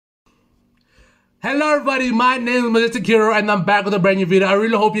Hello everybody, my name is Majestic Hero and I'm back with a brand new video. I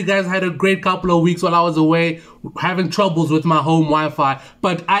really hope you guys had a great couple of weeks while I was away having troubles with my home Wi-Fi.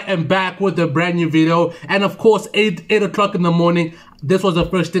 But I am back with a brand new video, and of course 8 o'clock in the morning, this was the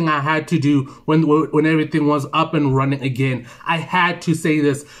first thing I had to do when everything was up and running again. I had to say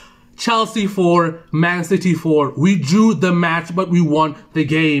this. Chelsea 4, Man City 4. We drew the match, but we won the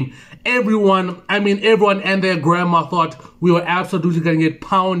game. Everyone and their grandma thought we were absolutely going to get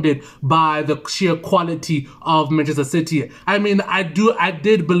pounded by the sheer quality of Manchester City. I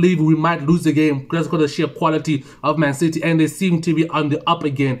did believe we might lose the game just because of the sheer quality of Man City, and they seem to be on the up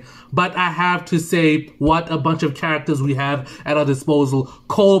again. But I have to say, what a bunch of characters we have at our disposal.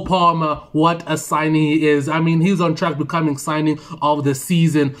 Cole Palmer, what a signing he is. I mean, he's on track becoming signing of the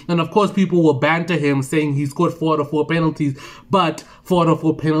season. And of course, people will banter him saying he scored 4 out of 4 penalties, but 4 out of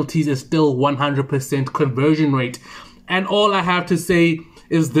 4 penalties is still 100% conversion rate. And all I have to say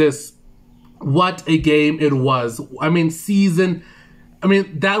is this: what a game it was. That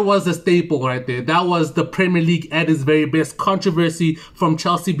was a staple right there. That was the Premier League at its very best. Controversy from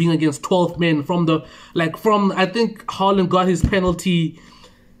Chelsea being against 12 men I think Haaland got his penalty,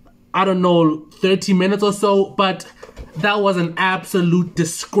 I don't know, 30 minutes or so, but that was an absolute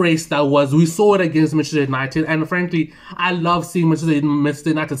disgrace. We saw it against Manchester United, and frankly, I love seeing Manchester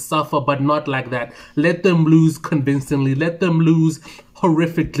United suffer, but not like that. Let them lose convincingly, let them lose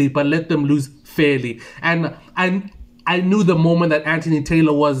horrifically, but let them lose fairly. And I knew the moment that Anthony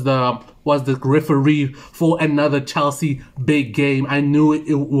Taylor was the referee for another Chelsea big game. I knew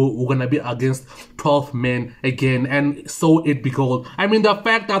we're gonna be against 12 men again, and so it began. I mean, the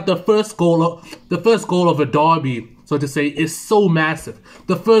fact that the first goal of a derby, so to say, is so massive.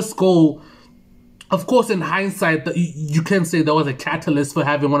 The first goal, of course, in hindsight, you can say that was a catalyst for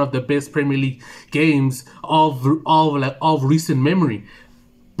having one of the best Premier League games of recent memory.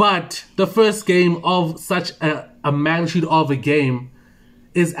 But the first game of such a magnitude of a game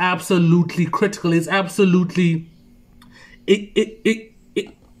is absolutely critical. It's absolutely,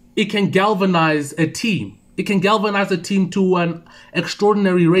 it can galvanize a team. It can galvanize a team to an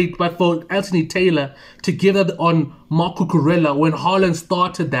extraordinary rate. But for Anthony Taylor to give that on Marco Cucurella when Haaland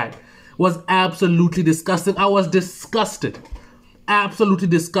started that was absolutely disgusting. I was disgusted. Absolutely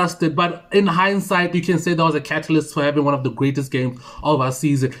disgusted. But in hindsight, you can say that was a catalyst for having one of the greatest games of our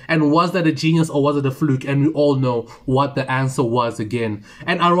season. And was that a genius or was it a fluke? And we all know what the answer was again.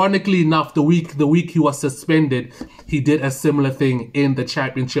 And ironically enough, the week he was suspended, he did a similar thing in the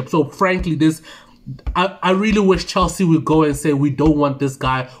championship. So frankly, I really wish Chelsea would go and say, we don't want this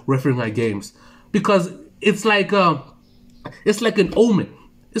guy refereeing our games, because it's like an omen.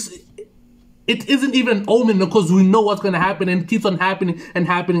 It isn't even an omen, because we know what's going to happen, and it keeps on happening and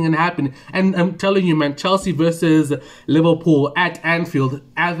happening and happening. And I'm telling you, man, Chelsea versus Liverpool at Anfield,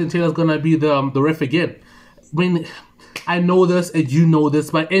 Anthony Taylor's going to be the ref again. I mean, I know this and you know this,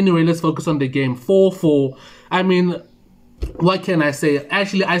 but anyway, let's focus on the game. 4-4. I mean, what can I say?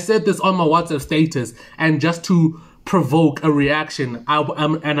 Actually, I said this on my WhatsApp status, and just to provoke a reaction, I'm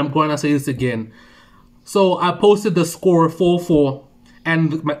going to say this again. So I posted the score 4-4.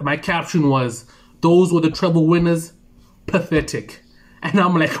 And my caption was, those were the treble winners, pathetic. And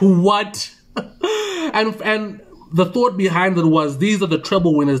I'm like, what? and the thought behind it was, these are the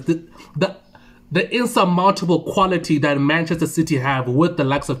treble winners. The insurmountable quality that Manchester City have with the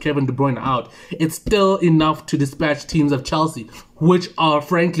likes of Kevin De Bruyne out, it's still enough to dispatch teams of Chelsea, which are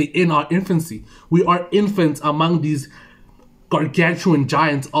frankly in our infancy. We are infants among these gargantuan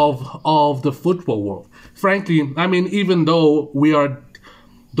giants of the football world. Frankly, I mean, even though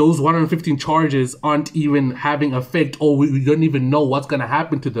those 115 charges aren't even having effect, or we don't even know what's going to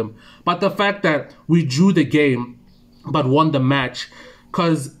happen to them. But the fact that we drew the game but won the match,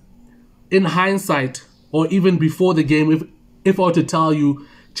 because in hindsight, or even before the game, if I were to tell you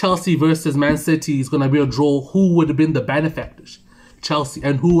Chelsea versus Man City is going to be a draw, who would have been the benefactors? Chelsea.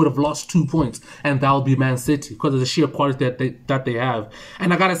 And who would have lost 2 points? And that would be Man City, because of the sheer quality that they have.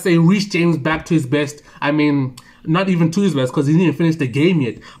 And I gotta say, Reece James back to his best. I mean, not even to his best, because he didn't finish the game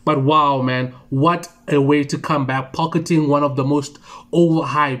yet. But wow, man, what a way to come back, pocketing one of the most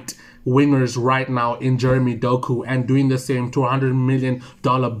overhyped wingers right now in Jeremy Doku, and doing the same to $100 million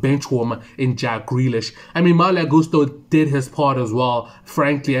bench warmer in Jack Grealish. I mean, Malo Gusto did his part as well,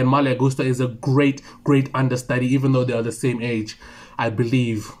 frankly, and Malo Gusto is a great understudy, even though they are the same age. I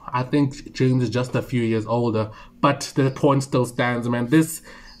believe. I think James is just a few years older, but the point still stands, man. This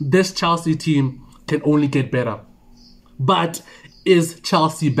Chelsea team can only get better. But is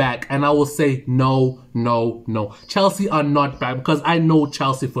Chelsea back? And I will say no. Chelsea are not back, because I know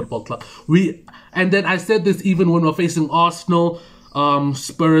Chelsea Football Club. And then I said this even when we're facing Arsenal.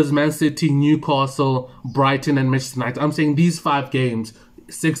 Spurs, Man City, Newcastle, Brighton, and Manchester United. I'm saying these 6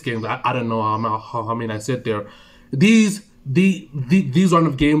 games. I don't know how many I said there. These run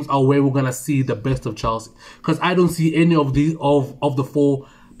of games are where we're gonna see the best of Chelsea, because I don't see any of the 4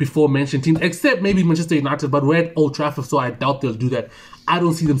 before mentioned teams, except maybe Manchester United, but we're at Old Trafford, so I doubt they'll do that. I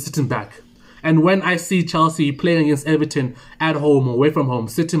don't see them sitting back. And when I see Chelsea playing against Everton at home or away from home,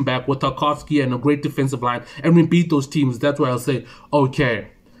 sitting back with Tarkowski and a great defensive line, and we beat those teams, that's where I'll say, okay,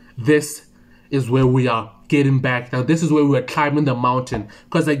 this is where we are getting back. Now, this is where we're climbing the mountain.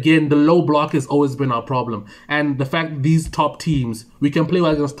 Because again, the low block has always been our problem. And the fact these top teams, we can play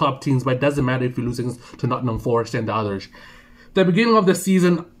well against top teams, but it doesn't matter if we lose against to Nottingham Forest and the others. The beginning of the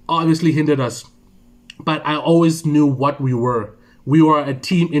season obviously hindered us, but I always knew what we were. We were a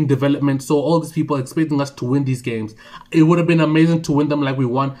team in development, so all these people expecting us to win these games. It would have been amazing to win them like we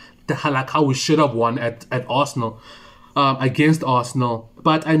won, like how we should have won at Arsenal, against Arsenal.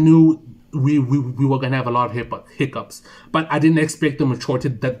 But I knew we were going to have a lot of hiccups. But I didn't expect the maturity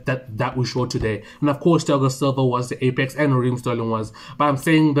that we showed today. And of course, Thiago Silva was the apex and Raheem Sterling was. But I'm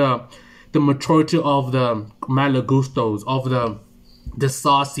saying the maturity of the Malagustos, of the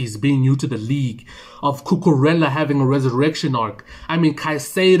Sarsis being new to the league, of Cucurella having a resurrection arc. I mean,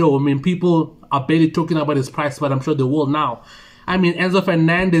 Caicedo, people are barely talking about his price, but I'm sure they will now. I mean, Enzo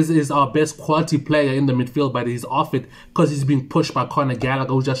Fernandez is our best quality player in the midfield, but he's off it because he's being pushed by Conor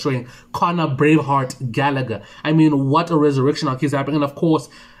Gallagher, who's just showing Conor Braveheart Gallagher. I mean, what a resurrection arc is happening. And of course,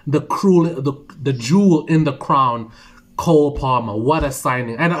 the jewel in the crown, Cole Palmer. What a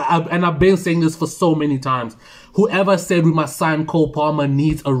signing. And I've been saying this for so many times. Whoever said we must sign Cole Palmer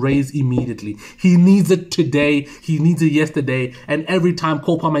needs a raise immediately. He needs it today. He needs it yesterday. And every time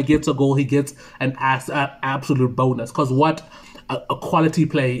Cole Palmer gets a goal, he gets an absolute bonus. Because what a quality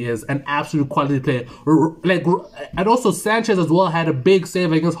play is, an absolute quality player. And also Sanchez as well had a big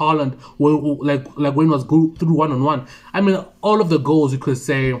save against Haaland, like when it was through 1-on-1. I mean, all of the goals you could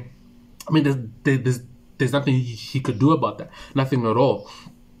say, I mean, there's nothing he could do about that. Nothing at all.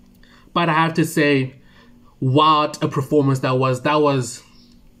 But I have to say, what a performance that was. That was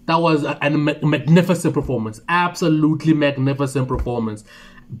a magnificent performance. Absolutely magnificent performance.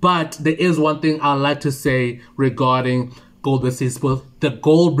 But there is one thing I'd like to say regarding Goldbridge Saves the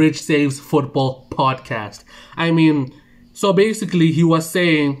Goldbridge Saves Football podcast. I mean, so basically he was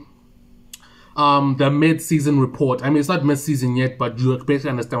saying the mid-season report. I mean, it's not mid-season yet, but you basically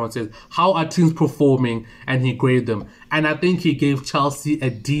understand what it says. How are teams performing? And he graded them. And I think he gave Chelsea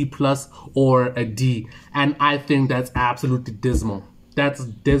a D+ or a D. And I think that's absolutely dismal. That's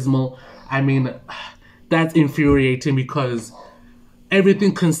dismal. I mean, that's infuriating because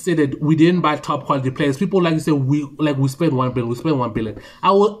everything considered, we didn't buy top quality players. People like to say we spent 1 billion. We spent 1 billion.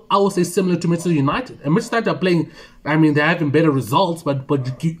 I will say similar to Manchester United. And Manchester United are playing. I mean, they're having better results, but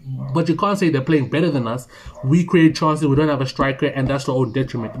you can't say they're playing better than us. We create chances. We don't have a striker, and that's our own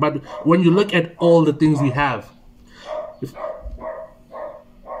detriment. But when you look at all the things we have,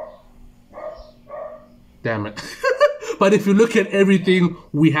 damn it. But if you look at everything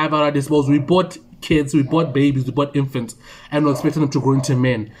we have at our disposal, we bought kids, we bought babies, we bought infants, and we're expecting them to grow into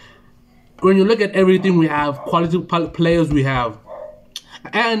men. When you look at everything we have, quality players we have,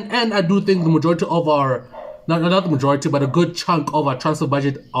 and I do think the majority of our, not the majority, but a good chunk of our transfer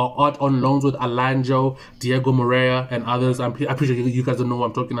budget are out on loans with Alonso, Diego Moreira, and others. I'm pretty sure you guys don't know what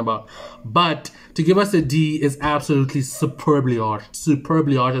I'm talking about. But to give us a D is absolutely superbly harsh,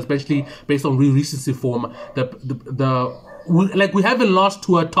 especially based on recency form. We haven't lost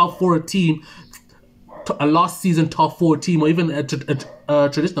to a top 4 team, a last season top 4 team, or even a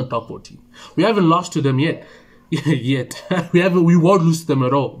traditional top 4 team. We haven't lost to them yet. We won't lose to them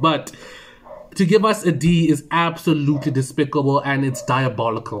at all. But to give us a D is absolutely despicable, and it's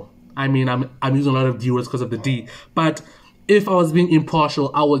diabolical. I mean, I'm using a lot of D words because of the D. But if I was being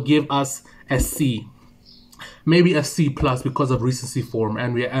impartial, I would give us a C. Maybe a C+ because of recency form.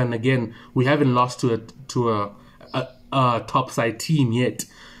 And again, we haven't lost to a top side team yet.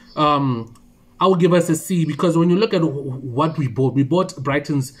 I would give us a C because when you look at what we bought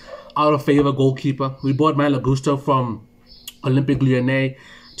Brighton's out of favor goalkeeper. We bought Malagusto from Olympique Lyonnais.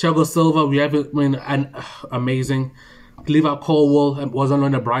 Thiago Silva, we have amazing. Levi Colwell was on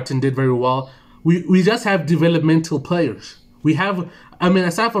loan at Brighton, did very well. We just have developmental players. We have,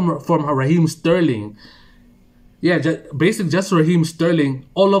 aside from Raheem Sterling, basically just Raheem Sterling,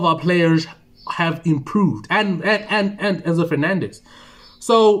 all of our players have improved, and Enzo Fernandez.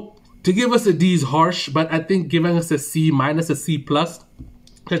 So to give us a D is harsh, but I think giving us a C- a C+,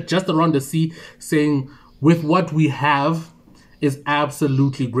 just around the C, saying with what we have is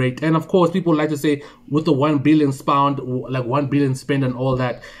absolutely great. And of course, people like to say with the 1 billion pound, like 1 billion spend and all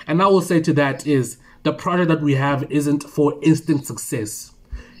that. And I will say to that is the project that we have isn't for instant success.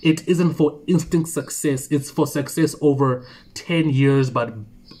 It isn't for instant success. It's for success over 10 years, but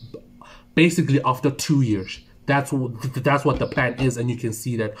basically after 2 years. That's what the plan is, and you can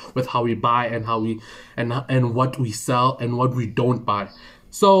see that with how we buy and how we and what we sell and what we don't buy.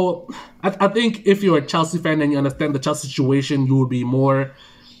 So I think if you're a Chelsea fan and you understand the Chelsea situation, you will be more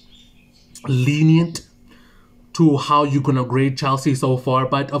lenient to how you're gonna grade Chelsea so far.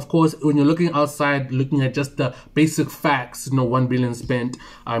 But of course, when you're looking outside, looking at just the basic facts, 1 billion spent,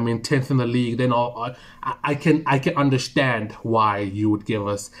 I mean 10th in the league, then I can understand why you would give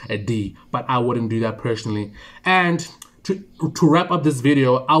us a D, but I wouldn't do that personally. And to wrap up this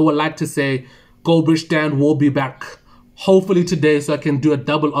video, I would like to say Goldbridge Stand will be back hopefully today, so I can do a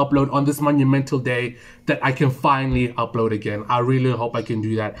double upload on this monumental day that I can finally upload again. I really hope I can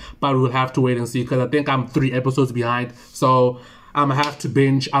do that, but we'll have to wait and see, because I think I'm 3 episodes behind. So I'm gonna have to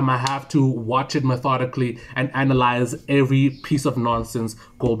binge, I'm gonna have to watch it methodically and analyze every piece of nonsense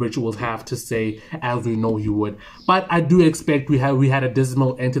Goldbridge will have to say, as we know he would. But I do expect we had a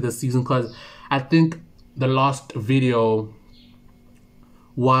dismal end to the season, because I think the last video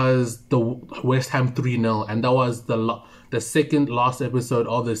was the West Ham 3-0, and that was the second last episode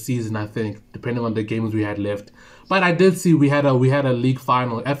of the season, I think, depending on the games we had left. But I did see we had a league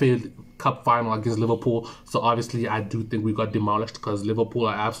final, FA Cup final against Liverpool. So obviously I do think we got demolished, because Liverpool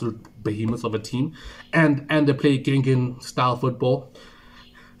are absolute behemoths of a team, and they play Gengen style football.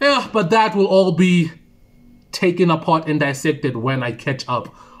 Yeah, but that will all be taken apart and dissected when I catch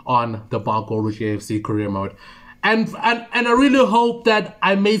up on the Goldbridge AFC career mode. And I really hope that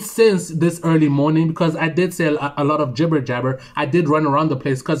I made sense this early morning, because I did say a lot of jibber jabber. I did run around the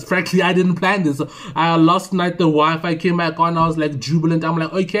place, because frankly I didn't plan this. Last night the Wi-Fi came back on, I was like jubilant. I'm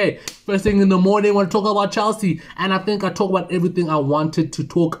like, okay, first thing in the morning I want to talk about Chelsea, and I think I talked about everything I wanted to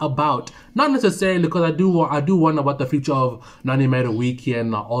talk about. Not necessarily because I do wonder about the future of Nani Madueke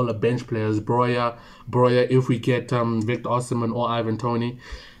and all the bench players, Broya, if we get Victor Osimhen or Ivan Toney.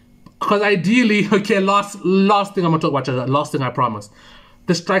 Because ideally, okay, last thing I'm gonna talk about, last thing I promise.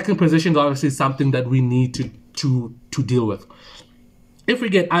 The striking position is obviously something that we need to deal with. If we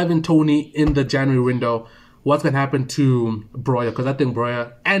get Ivan Toney in the January window, what's gonna happen to Broya? Because I think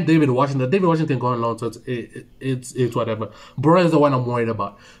Broya and David Washington going alone, so it's whatever. Broya is the one I'm worried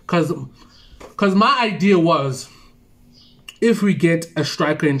about. Because my idea was, if we get a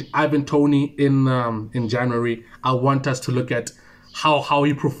striker in Ivan Toney in January, I want us to look at how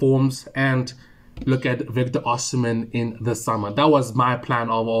he performs and look at Victor Osimhen in the summer. That was my plan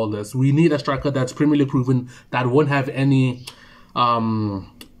of all this. We need a striker that's Premier League proven, that won't have any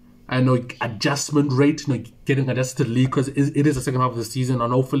adjustment rate, getting adjusted to the league, because it is the second half of the season,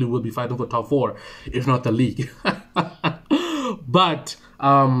 and hopefully we'll be fighting for top 4, if not the league. But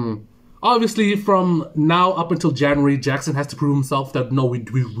obviously, from now up until January, Jackson has to prove himself that no, we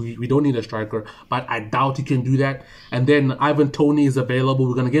don't need a striker. But I doubt he can do that. And then Ivan Toney is available.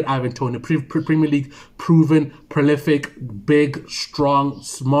 We're gonna get Ivan Toney, Premier League proven, prolific, big, strong,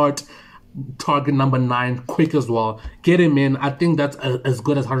 smart, target number 9, quick as well. Get him in. I think that's as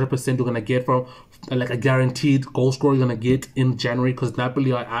good as 100% we're gonna get from, like, a guaranteed goal scorer you're gonna get in January, because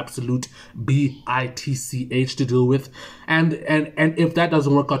Napoli are absolute bitch to deal with. And if that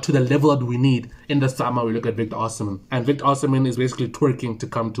doesn't work out to the level that we need in the summer, we look at Victor Osimhen, and Victor Osimhen is basically twerking to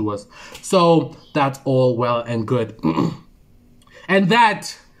come to us. So that's all well and good. And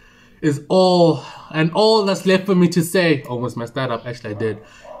that is all that's left for me to say. Almost messed that up. Actually, I did.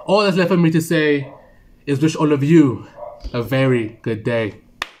 All that's left for me to say is wish all of you a very good day.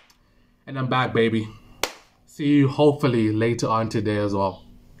 And I'm back, baby. See you hopefully later on today as well.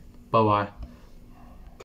 Bye-bye.